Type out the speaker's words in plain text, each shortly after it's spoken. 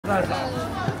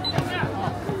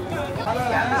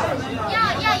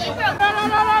要一份。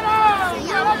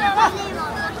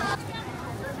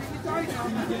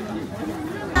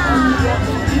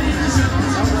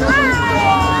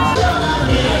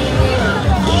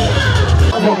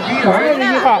这个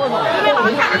一号，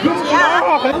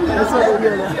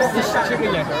这个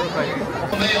眼神可以。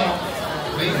没有。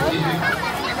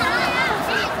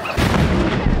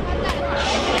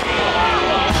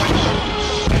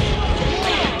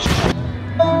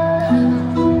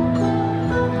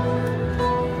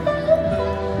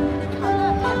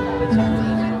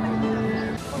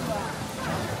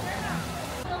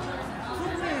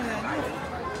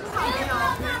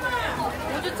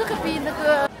 我觉得这个比那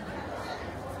个。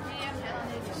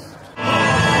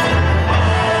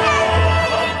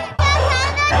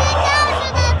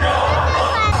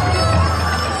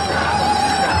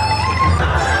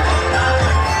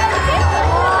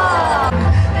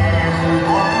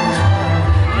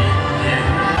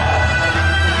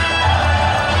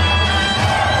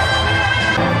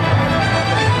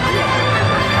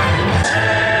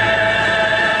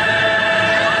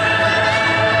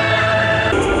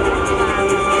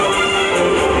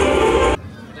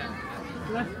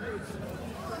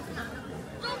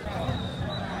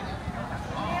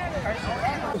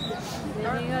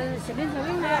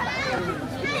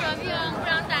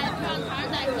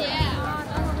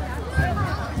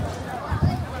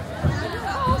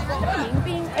 迎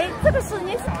宾，哎，这个是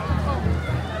你，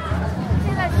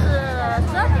现在是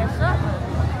12:12。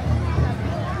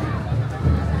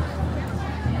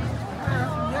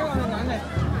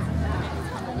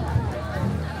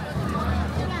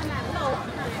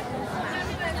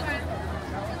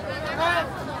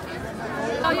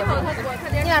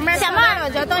小妹儿，我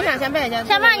就等一下，先别讲。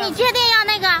小妹儿，你确定要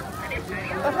那个？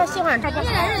我说喜欢这个。你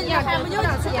认识你还不就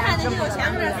吃饭的？你有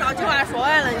钱不是少句话说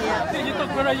完了你。这就都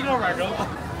搁这一个碗整。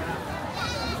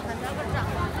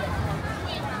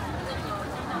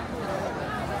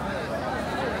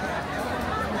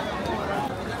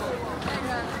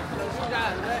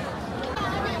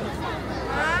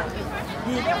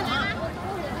你别忙。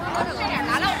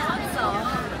拿了我走。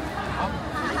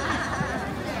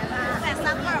再3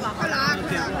个吧，快拿。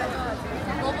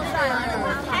我不上。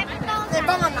你帮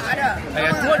我拿着。哎呀，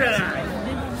多着呢。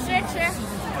吃。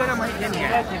就这么一点点。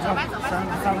三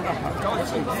个好。着急，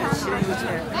骑了有钱。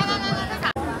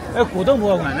来，古董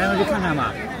博物馆，咱去看看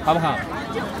吧，好不好？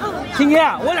晴天，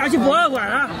我俩去博物馆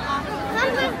啊。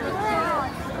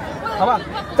好吧，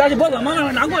咱去博物馆，慢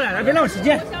慢拿过来，别浪费时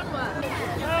间。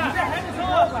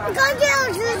刚就要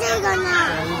吃这个呢。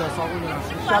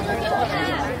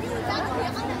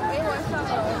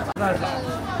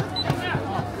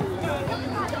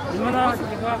你们呢？几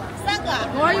个？3个。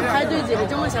我有排队这个，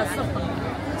叫我下4号。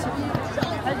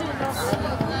排队的。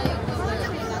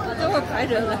这会排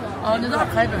着呢。哦，你这还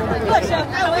排着呢。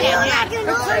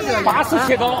80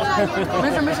切糕。没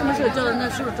事，叫那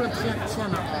是不是挣钱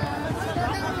呢？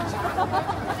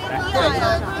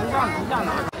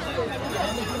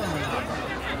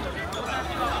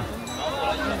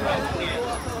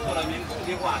做了民工壁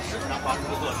画市场画出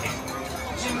的作品，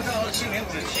清朝清明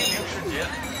时节，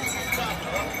上河。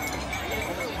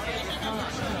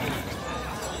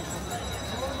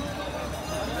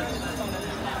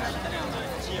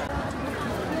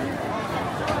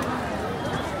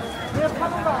别看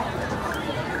不到。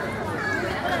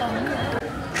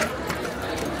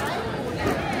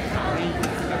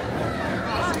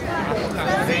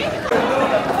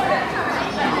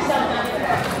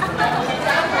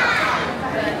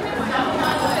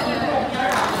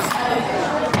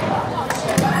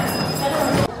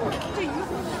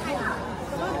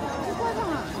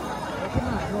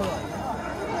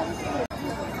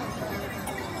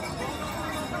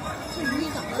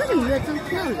这个鱼真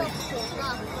漂亮。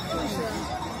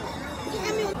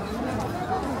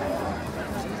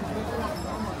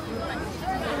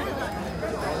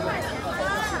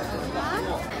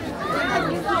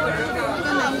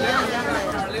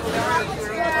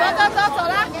走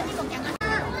了。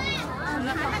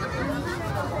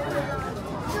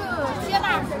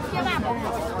这接纳不好。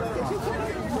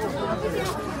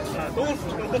都是。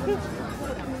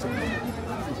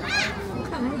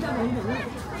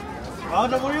啊，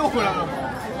这不是又回来了吗？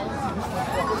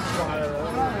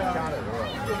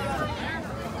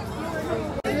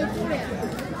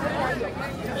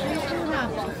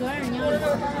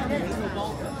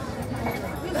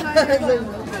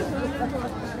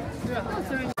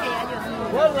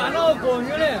我懒到过去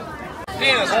了。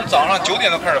电影从早上9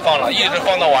点就开始放了，一直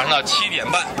放到晚上7点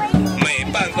半，每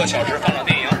半个小时放场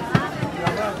电影。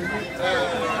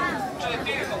这个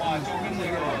电影的话，就跟那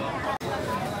个。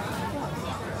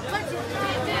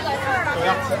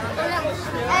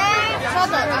哎，稍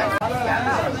等啊。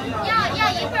要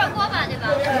一份锅巴对吧？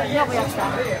要不要啥？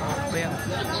不要。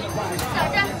小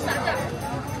镇。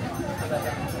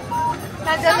那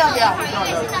这要不要？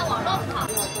现在网络不好。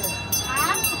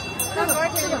啊？这多少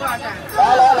钱？多少钱？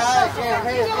来，这可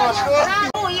以坐车。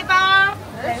肉一包。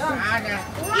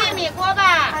玉米锅巴。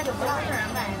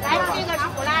来，这个是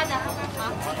不辣的。好。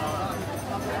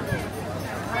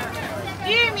玉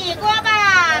米锅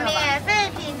巴免费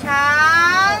品尝。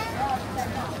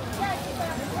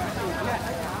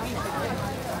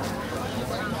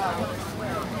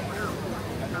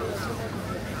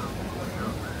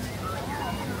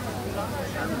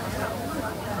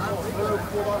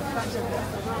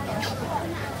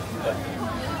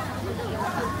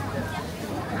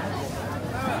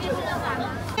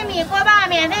玉米锅巴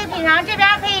免费品尝，这边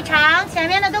可以尝，前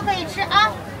面的都可以吃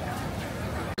啊。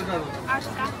23，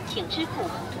请支付。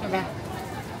拜拜。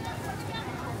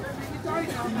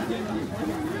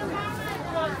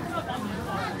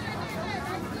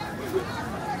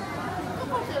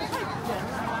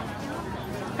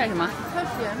干什么？太咸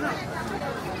了。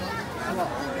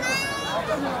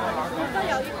再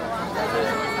咬一口啊！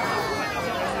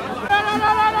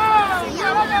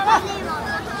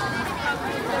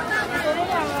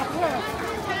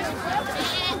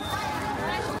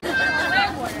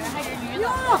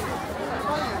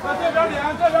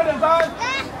这边点3。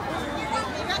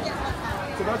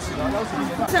这边起了，要起。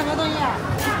什么东西啊？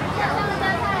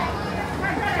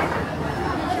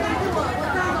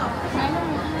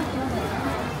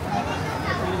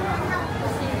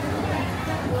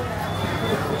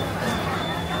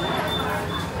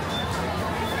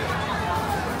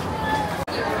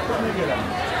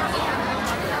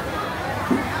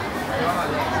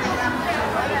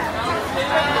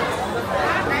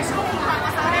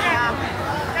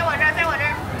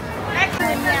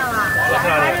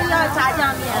炸酱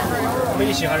面，我们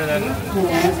一起还是在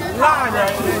辣的。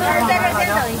在这先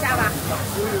等一下吧。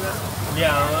两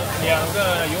个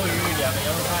鱿鱼，2个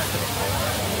洋菜。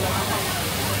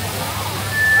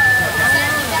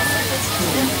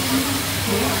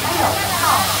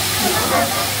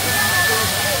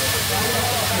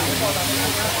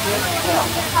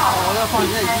我要放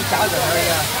这一夹子而已。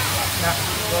来，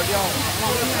喝掉。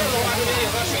这边有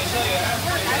个水车员。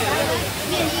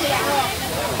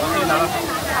可以拿了。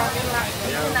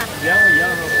2个羊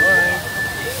肉和。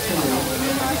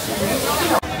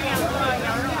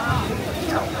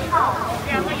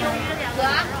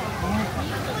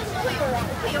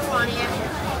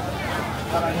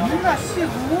你那戏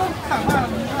骨看完了，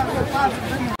你看这80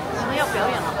分钟。我们要表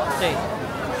演了。对。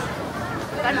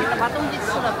赶紧的把东西吃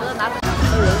了，不是拿走。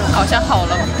好像好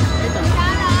了。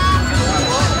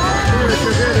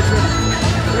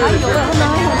还有的他们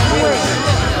还有滋味。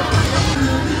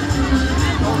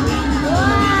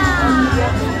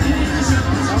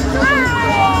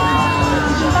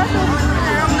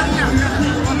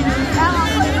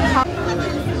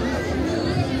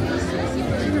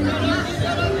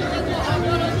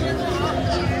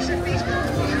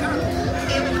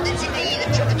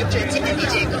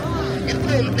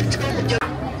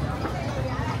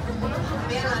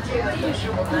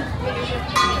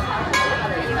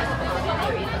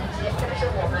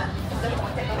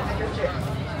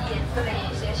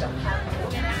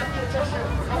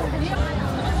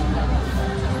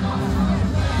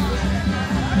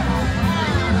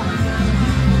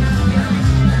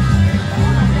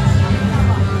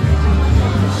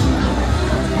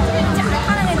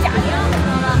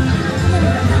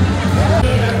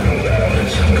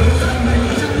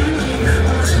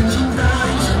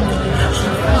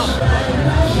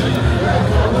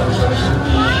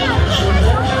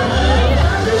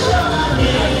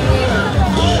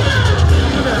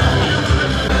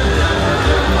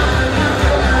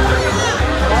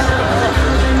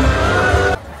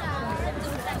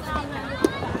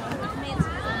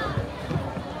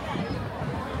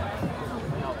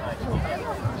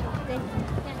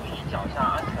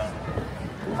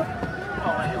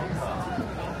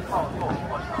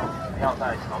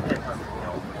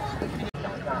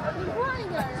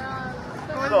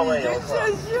各位游客，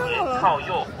请靠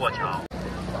右过桥。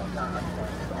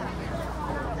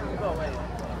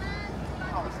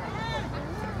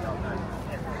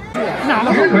哪个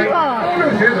腿？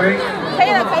瘸腿。可以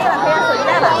了，手机带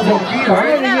了。手机来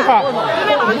了，1号。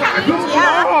2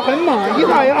号很猛，1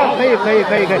号，可以。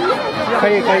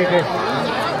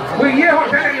为1号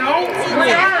加油，为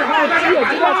2号加油。也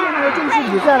知道现在的正式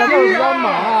比赛了，都比较猛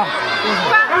啊。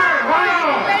2号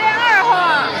，2号，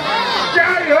加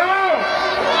油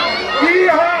！1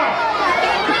号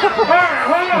，2号，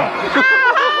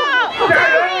加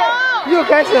油！1又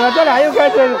开始了，这俩又开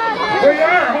始了。位置2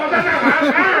号在那喊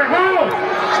，2号，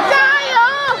加油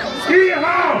！7号，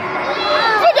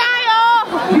不加油！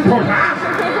你瞅啥？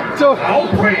就好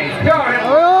腿，漂亮！哎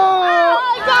呦，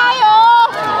加油！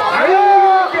哎呦，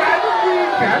点！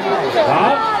好，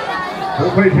不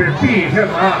愧是必胜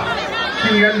啊，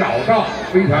经验老道，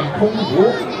非常充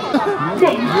足，猛击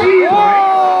腿，漂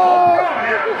亮！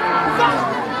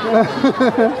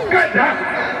干他！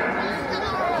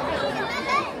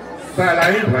再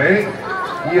来一腿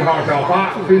，1号小花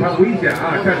非常危险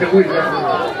啊，站这个位置。哎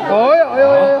呦哎呦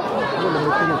哎呦！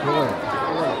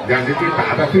两只鸡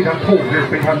打得非常透视，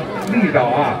非常力道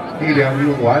啊，力量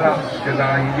用完了，现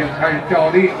在已经开始较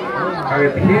力，开始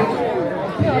拼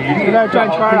体力，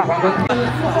转圈了。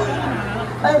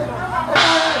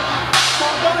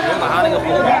马上那个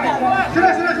红行了，最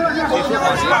初往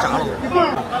前炸了。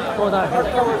多大？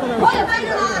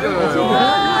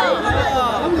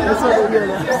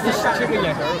这个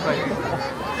眼神可以。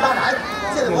大胆，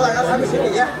这个我让他们心里。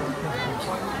你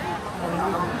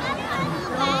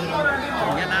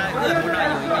看他额头上有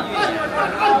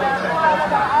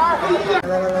一个月牙。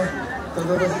来，走，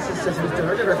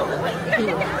这边走。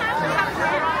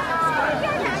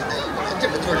这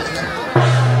个坐着去。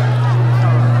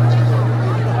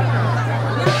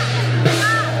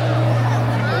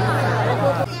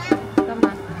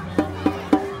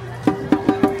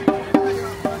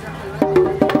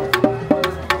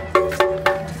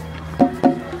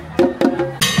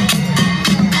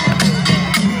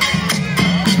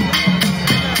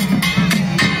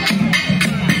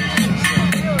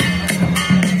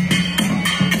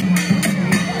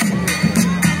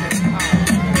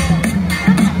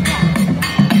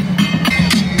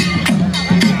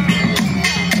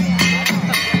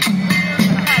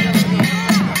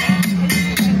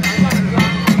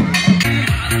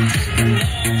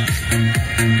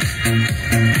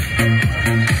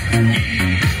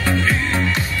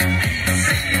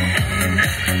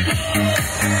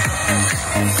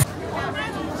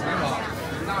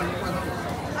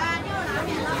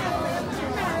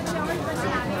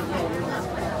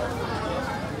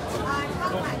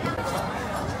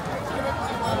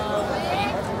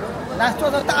来，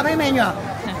坐这大杯美女，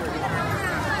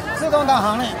自动导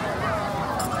航的。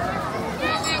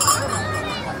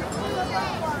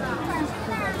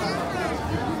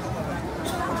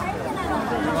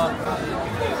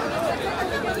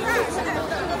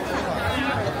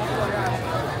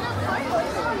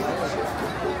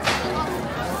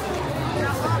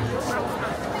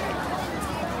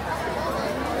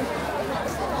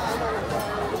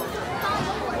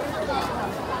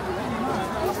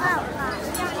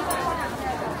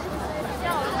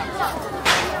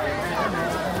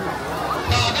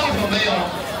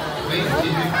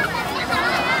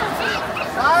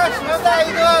只能带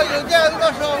一个有电子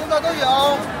的、手动的都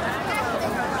有。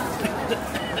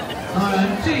当然，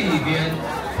这一边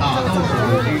打到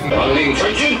手机。传令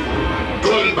全军，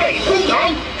准备出场。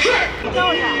是。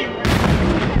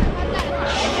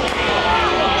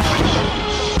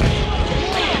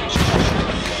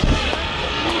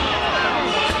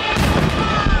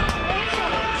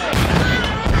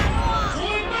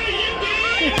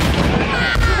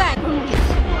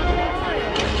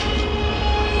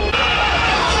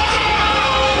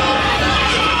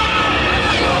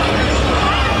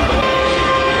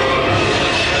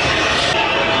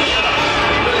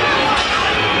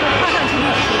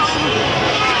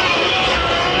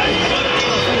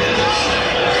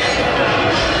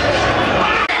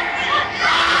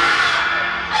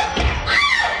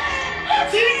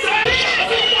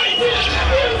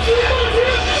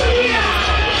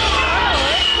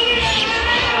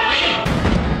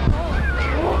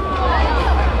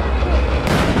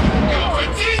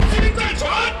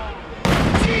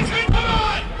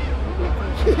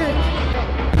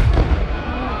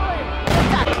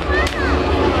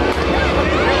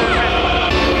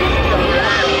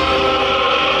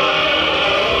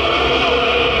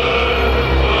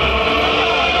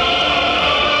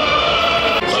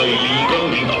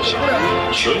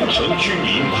全城居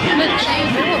民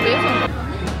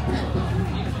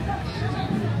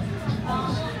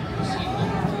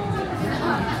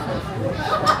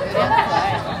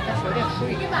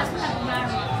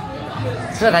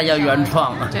这才叫原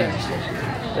创啊！对，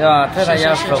对吧？这才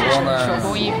叫手工的手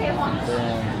工艺品。对。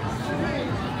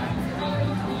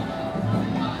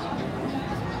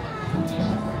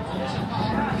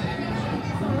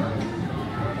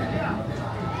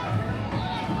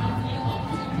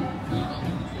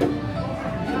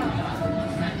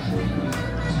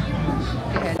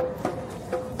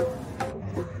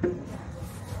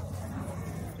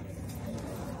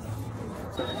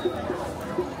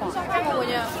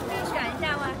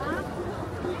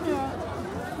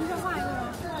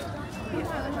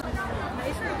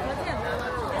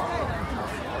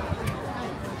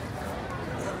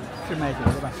是卖酒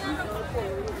的吧？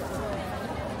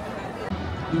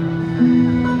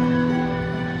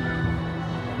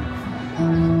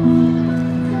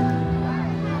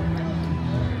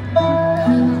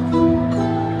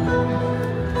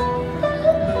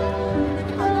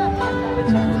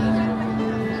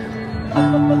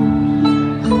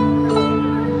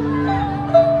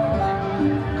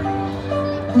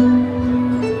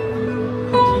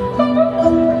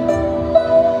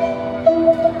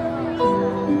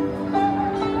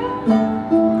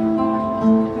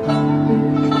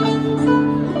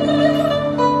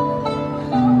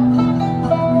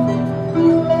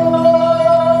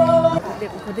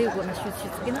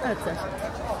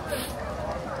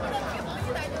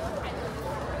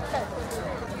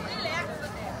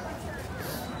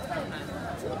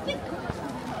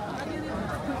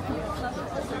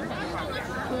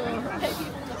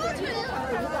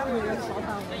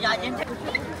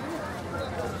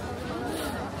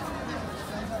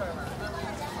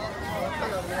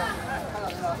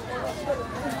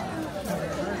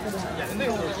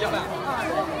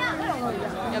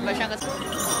要不要上个？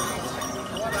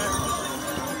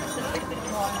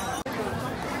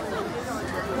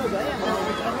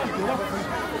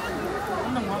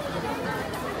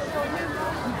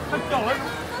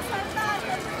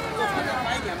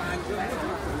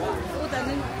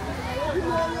有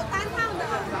单趟的。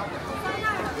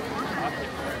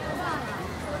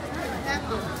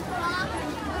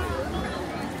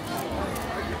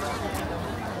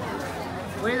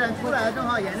围着出来正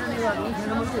好沿着那个龙泉什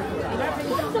么路出来。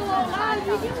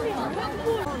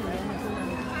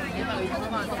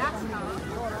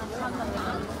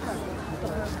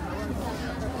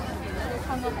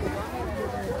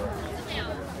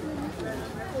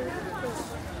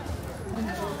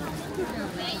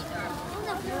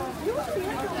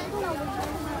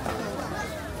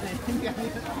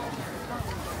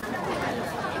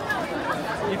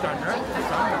你转这儿，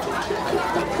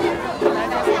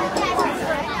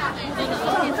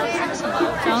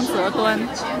张择端。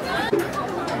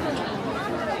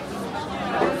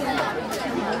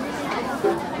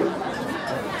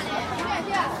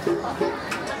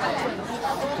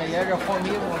这也是黄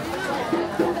皮肤。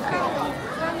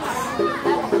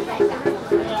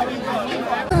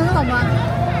好吗？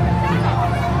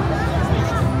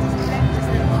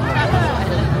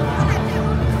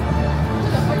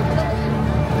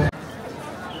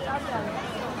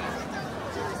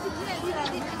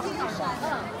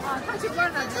他去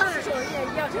观展看的时候也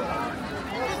要去玩。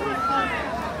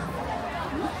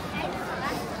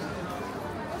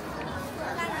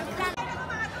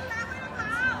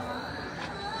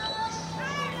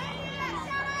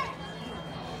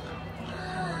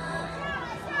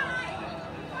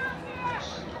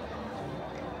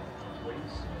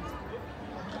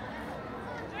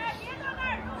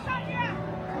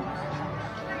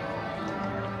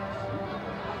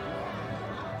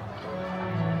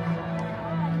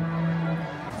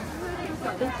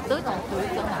都讲哪次的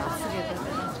都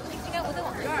应该我在往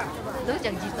这儿，都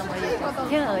讲几种而已。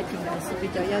天鹅颈还是比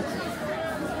较要紧。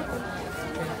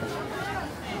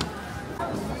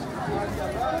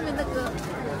后面那个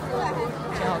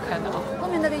挺好看的啊，后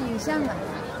面那个影像啊。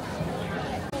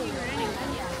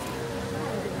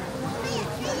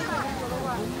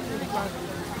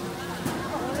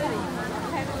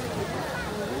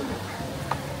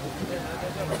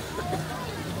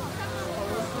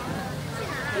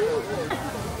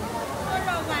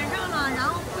晚上了，然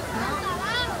后不行。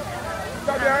照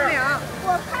片啊！我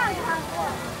看过。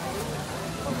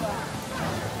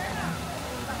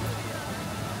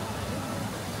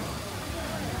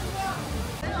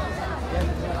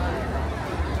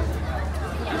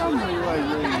那么有啊有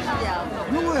呀，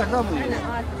那么有。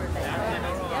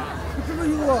这个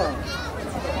有啊。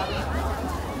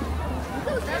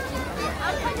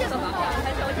看这个吧，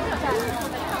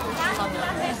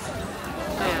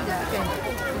对呀，对，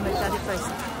你们家的 face。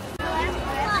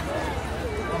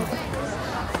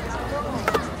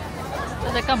这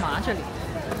在干嘛？这里？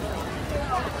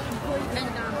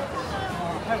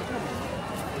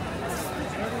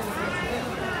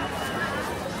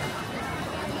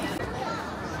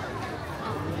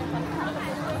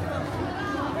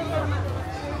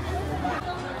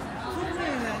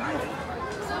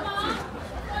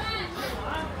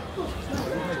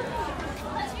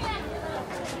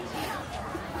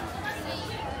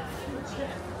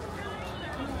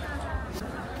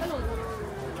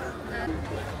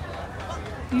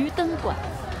鱼灯馆，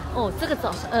哦，这个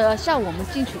早上下午我们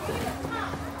进去过。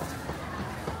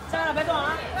下来了，别动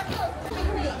啊！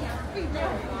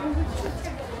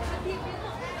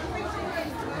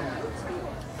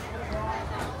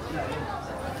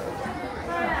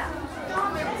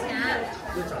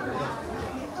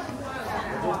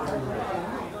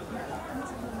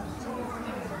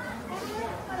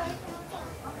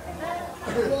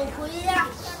我可以呀，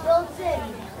到这里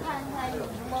看看有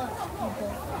什么。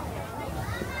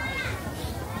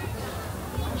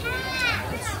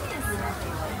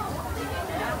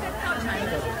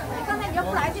刚才你要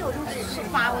不来这，我就是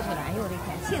发过去了。哎呦我的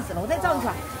天，气死了！我再照一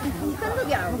圈，你跟着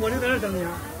点儿。我就在这等你，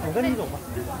我跟你走吧。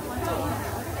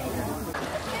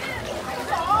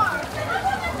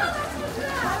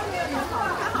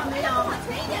还好没有？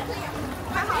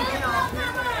还好没有？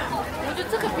我觉得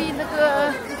这个比那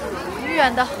个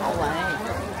远的好玩哎。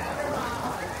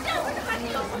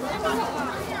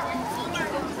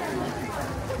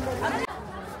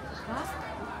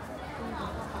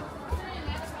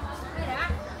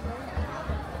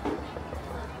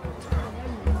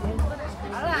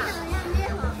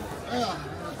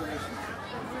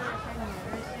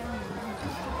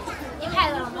你拍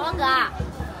了么哥？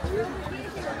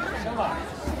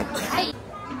哎。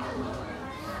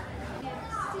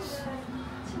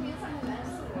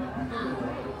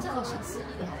这好像是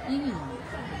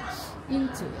鹰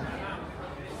嘴啊。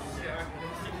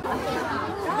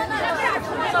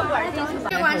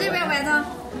就往这边歪的，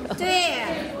对。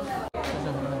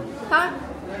好。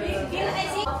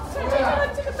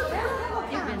这个右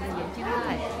边的眼睛大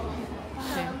呀。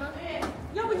对。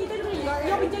要不你在这里边，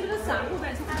要不你在这个伞后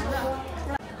边去看着。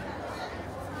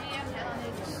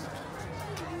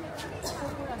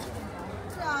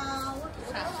是啊，我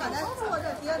刚才坐这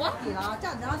底下低了，这样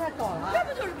然后太高了。这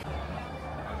不就是？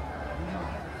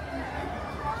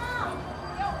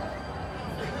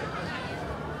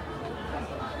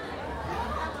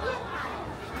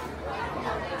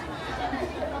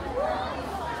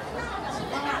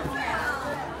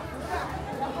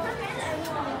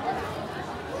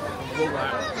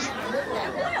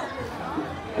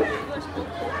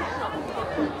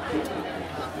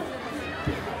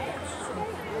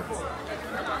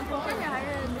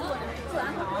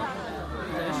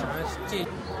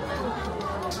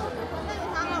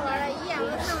蛮好玩的，一眼就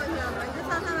看过去了嘛，你就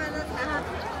上上面的台上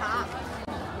爬。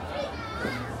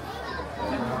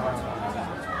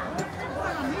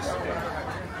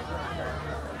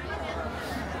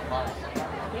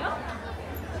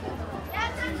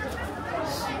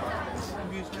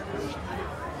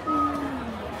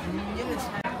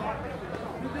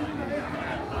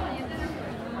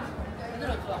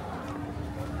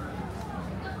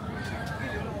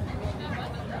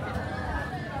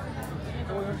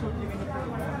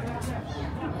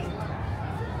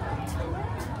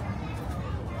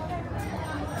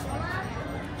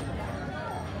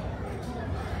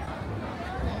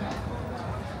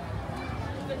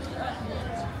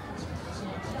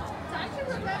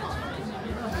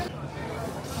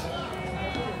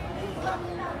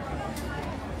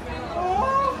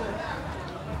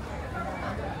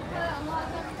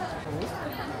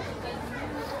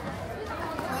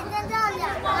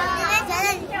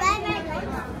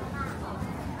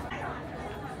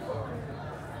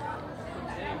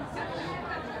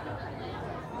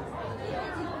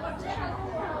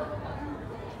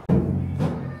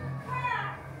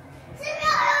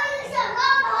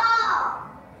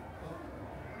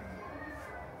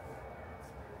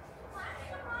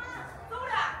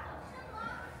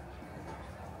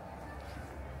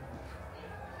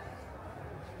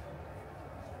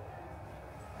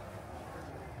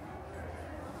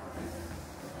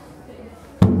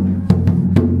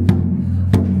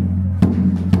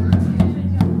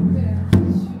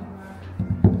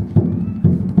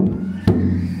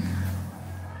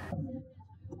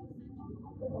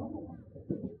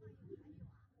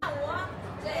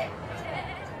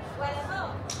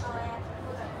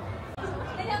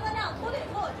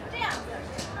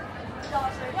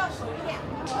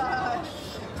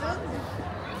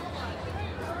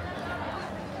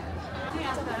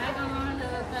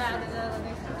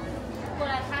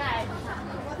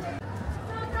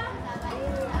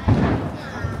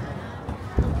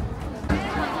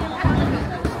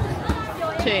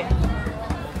对。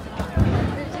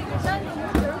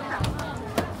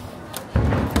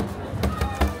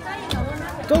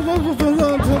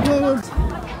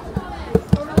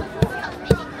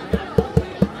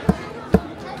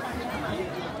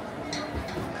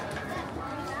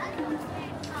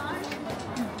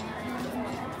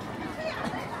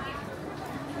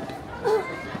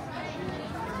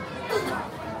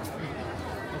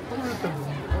走。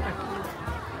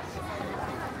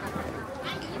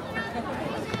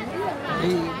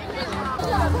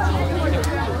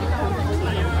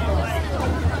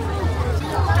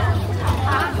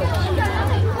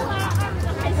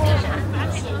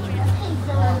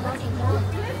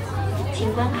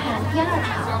请观看第二场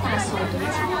大速读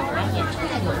景。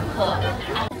游客。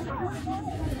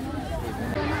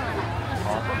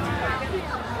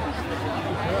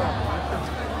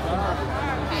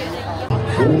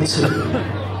夫翠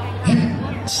玉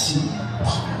溪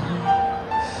旁，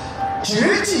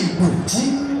绝技不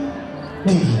惊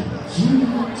丽英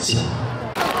家。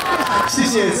谢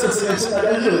谢这次来自大家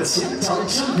热情掌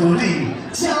声鼓励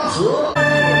嘉禾。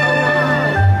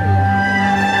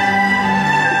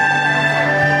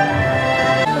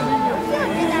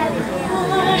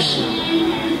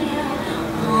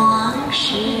往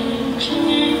事只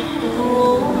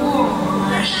不陌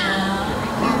生。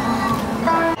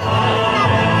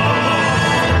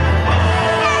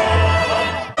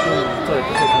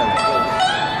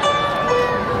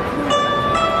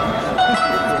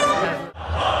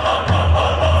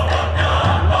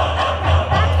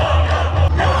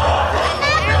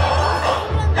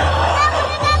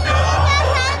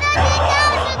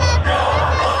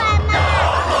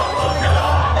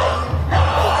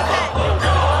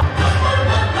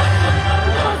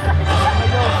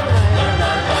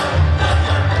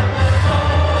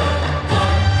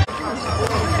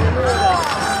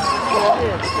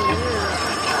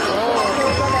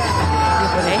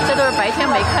这都是白天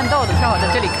没看到的，正好在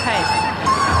这里看一下。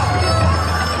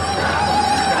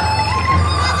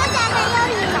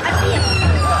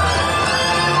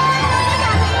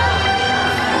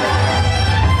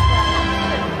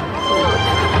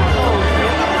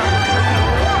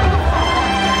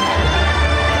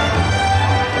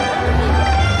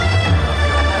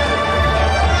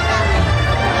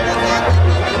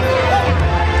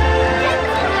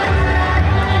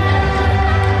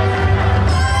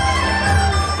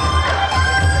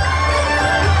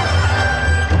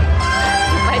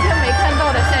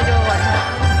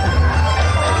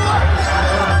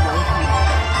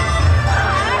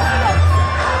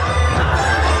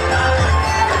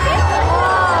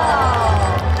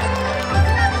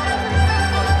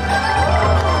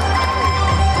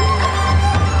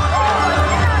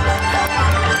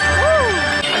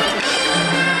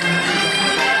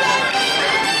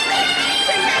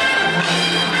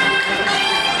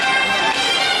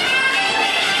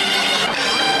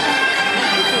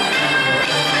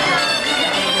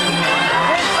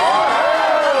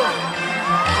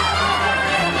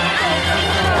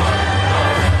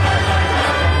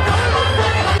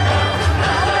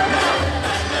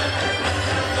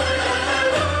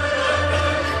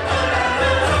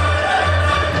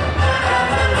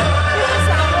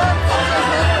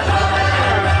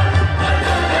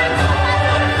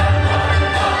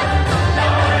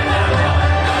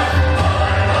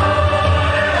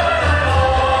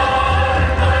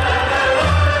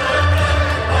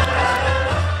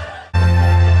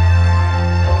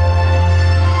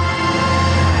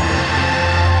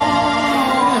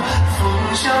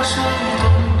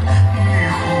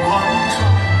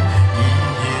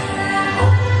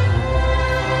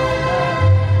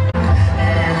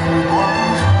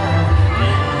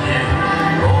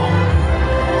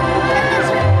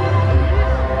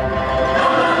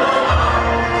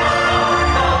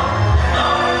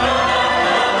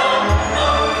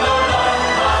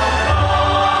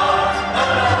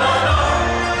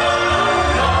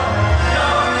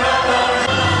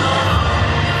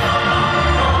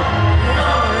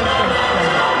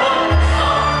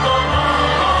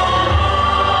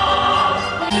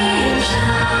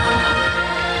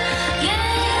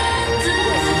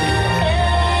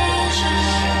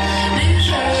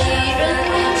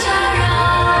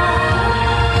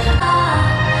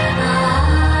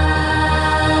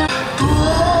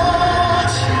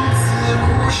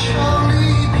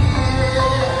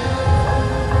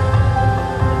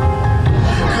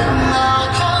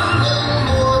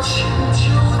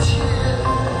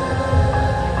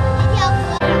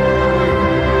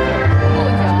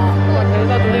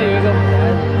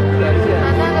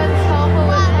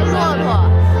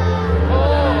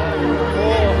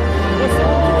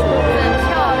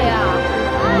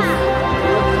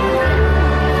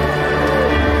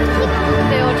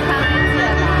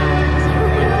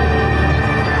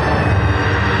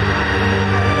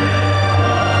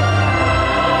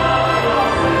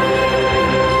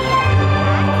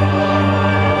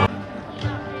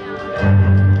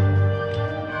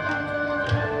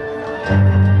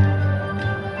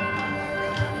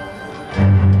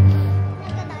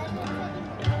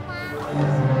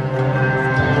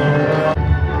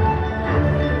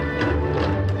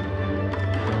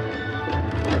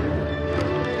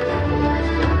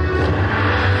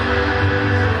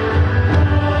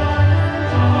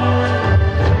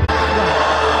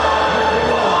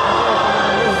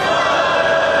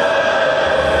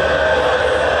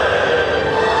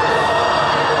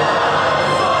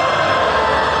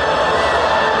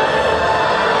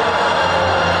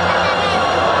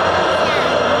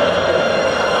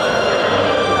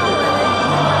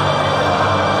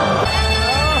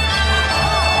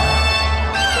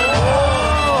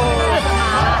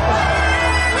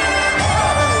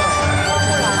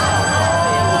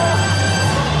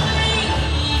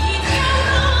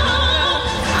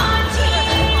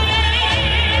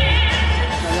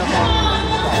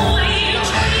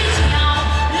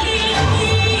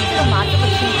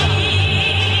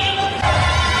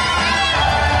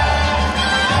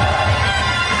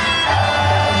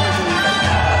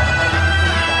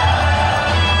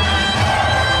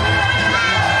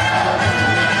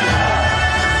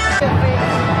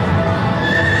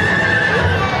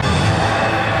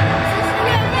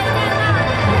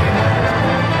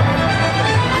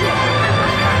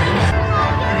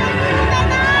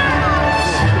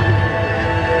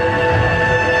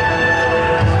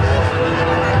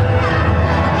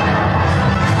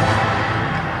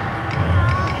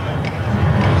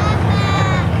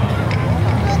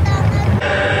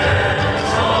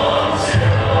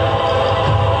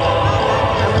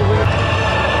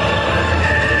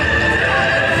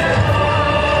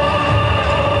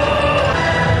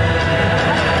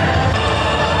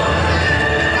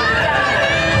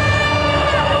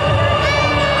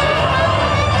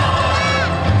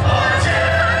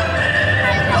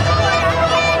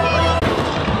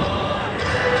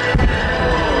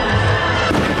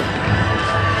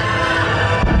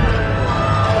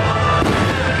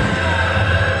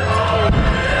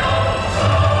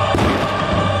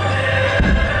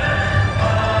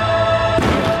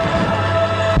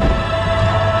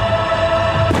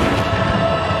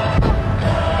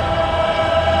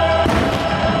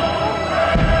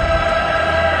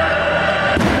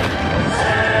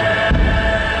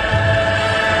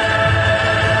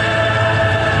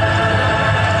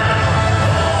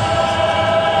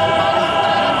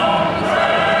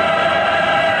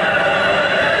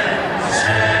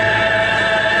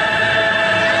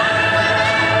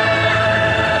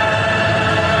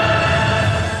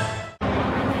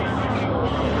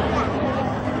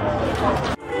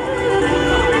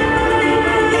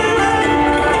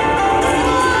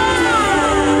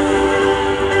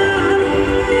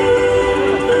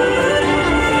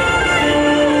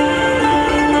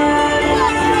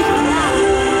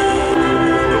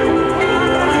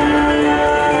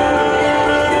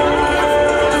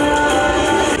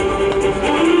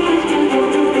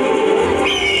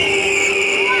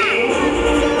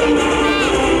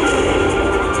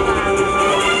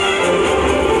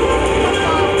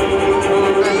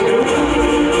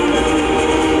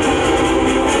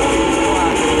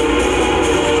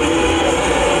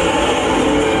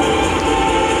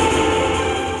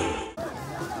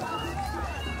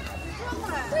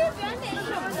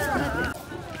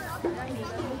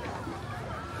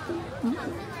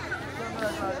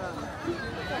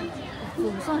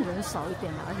总算人少一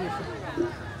点了，而且是，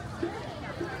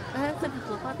哎，这个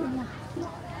荷花灯呀，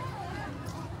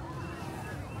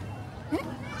哎，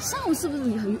上午是不是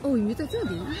有鱼？哦，鱼在这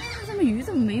里，啊，怎么鱼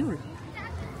怎么没有人？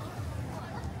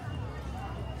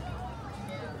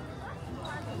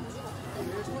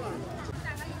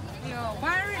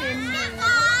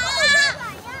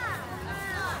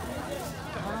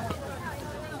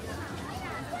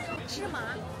芝麻。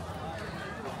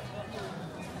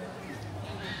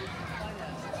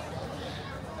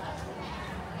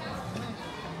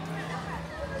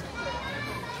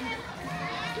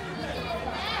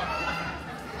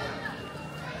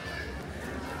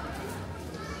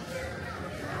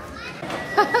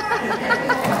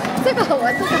这个好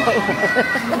玩，这个好玩。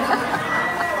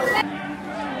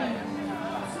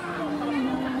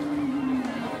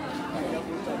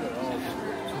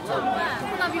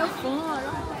那边有风啊，然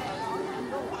后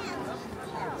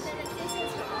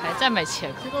还在买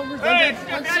钱。哎，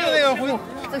这个那个回，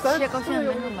这切糕现在没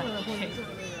有买。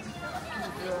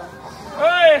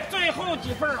哎，最后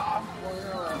几份了啊！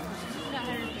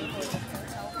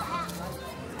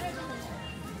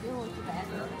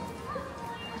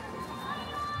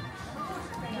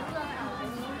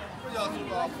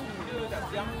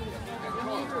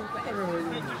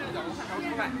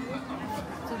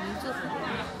这鱼这怎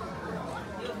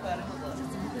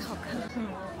么会好看？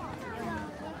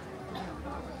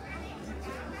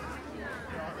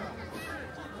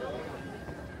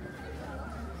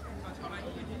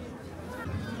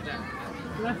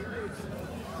来，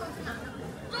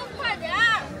都快点！